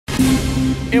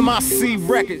MIC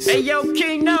Records. Hey yo,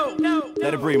 King, no.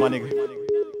 Let it breathe, my nigga.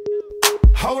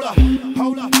 Hold up.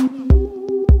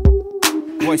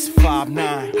 Royce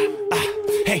 5'9".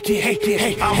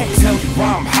 Hey, I'ma tell you why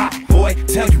I'm hot, boy.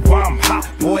 Tell you why I'm hot,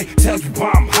 boy. Tell you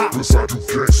why I'm hot. Cause I do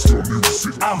gangsta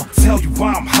music. I'ma tell you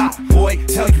why I'm hot, boy.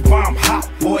 Tell you why I'm hot,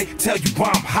 boy. Tell you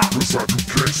why I'm hot. Cause I do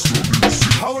gangsta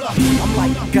music. Hold up. I'm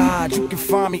like God, you can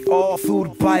find me all through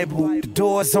the Bible. The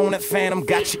doors on that Phantom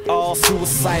got you all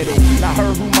suicidal. Now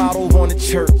her who model wanna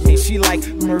chirp me, she like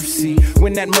Mercy.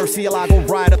 When that Mercy, I go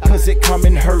ride up cause it come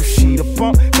in Hershey. The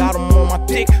bump got 'em on my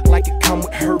dick like it come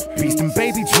with herpes. Them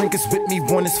baby drinkers with me,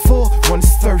 one is full, one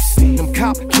is thirsty. Them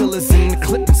cop killers in the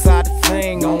clip inside the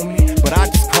thing on me, but I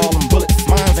just call them bullets.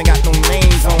 Mines ain't got no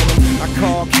names on them. I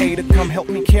call K to come help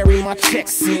me carry my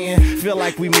checks in. Feel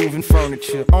like we moving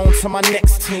furniture. On to my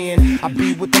next 10. I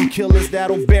be with them killers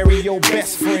that'll bury your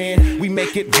best friend. We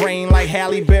make it rain like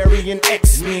Halle Berry and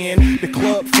X-Men. The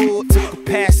club full to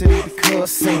capacity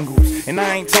because singles. And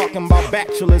I ain't talking about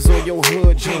bachelors or your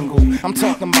hood jingle. I'm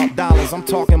talking about dollars, I'm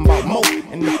talking about mo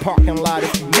in the parking lot.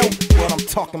 If you know what I'm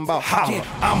talking about, holla.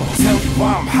 I'ma tell you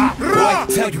why I'm hot,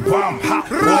 boy. Tell you why I'm hot,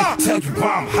 boy. Tell you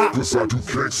why I'm hot. Cause I do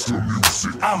gangsta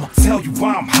music. I'ma tell you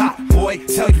why I'm hot, boy.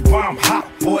 Tell you why I'm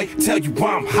hot, boy. Tell you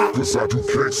why I'm hot. Cause I do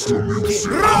gangsta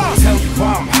music. I'ma tell you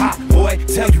why I'm hot, boy.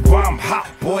 Tell you why I'm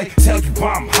hot, boy. Tell you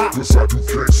why I'm hot. Cause I do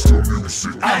gangsta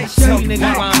music. I ain't tell you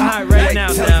niggas why I'm hot right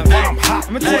now, fam.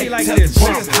 I'ma tell you like this.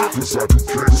 Cause I do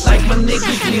gangsta. Like my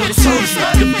nigga Neil Toast,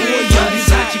 the boy Young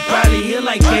Sachi probably hear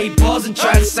like gay balls and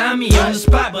try to sign me on the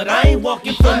spot, but I ain't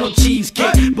walking for no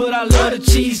cheesecake. But I love the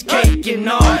cheesecake and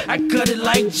all. I cut it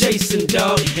like Jason,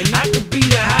 dog. And I could be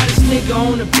the hottest nigga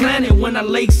on the planet when I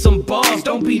lay some balls.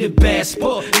 Don't be the best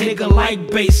sport, nigga, like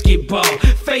basketball.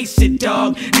 Face it,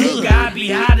 dog, nigga, I be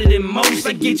hotter than most.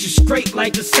 I get you straight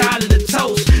like the side of the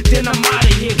toast. Then I'm out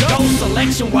of here, go.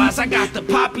 Selection wise, I got the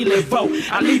popular vote.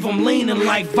 I leave them leaning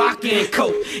like vodka and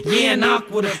coke. Yeah, an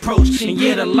awkward approach. And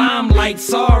yeah, the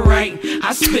limelight's alright.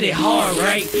 I spit it hard,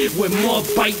 right? With more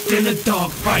bite than a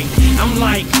dog fight. I'm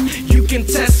like, you can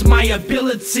test my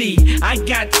ability. I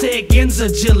got Tegan's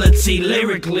agility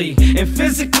lyrically. And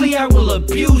physically, I will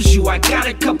abuse you. I got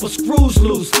a couple screws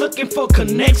loose. Looking for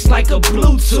connects like a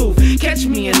Bluetooth. Catch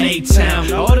me in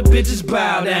A-Town. All the bitches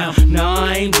bow down. No,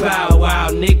 I ain't bow wow,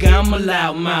 nigga, I'm a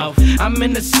loudmouth. I'm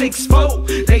in the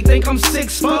 6'4". They think I'm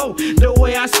 6'4". The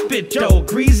way I spit, though,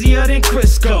 greasier than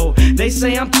Crisco. They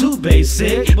say I'm too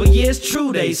basic, but yeah, it's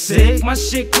true, they sick. My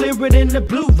shit clearer than the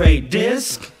Blu-ray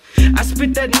disc. I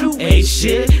spit that new age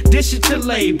shit, dish it to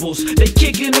labels. They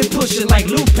kickin' and pushin' like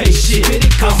Lupe shit.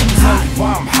 I'ma tell you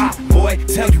why I'm hot, boy.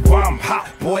 Tell you why I'm hot,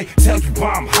 boy. Tell you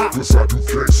why I'm hot. Cause I do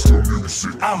gangsta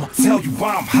music. I'ma tell you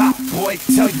why I'm hot, boy.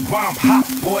 Tell you why I'm hot,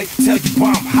 boy. Tell you why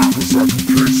I'm hot. Cause I do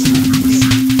gangsta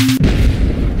music.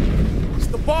 It's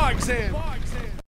the bar exam.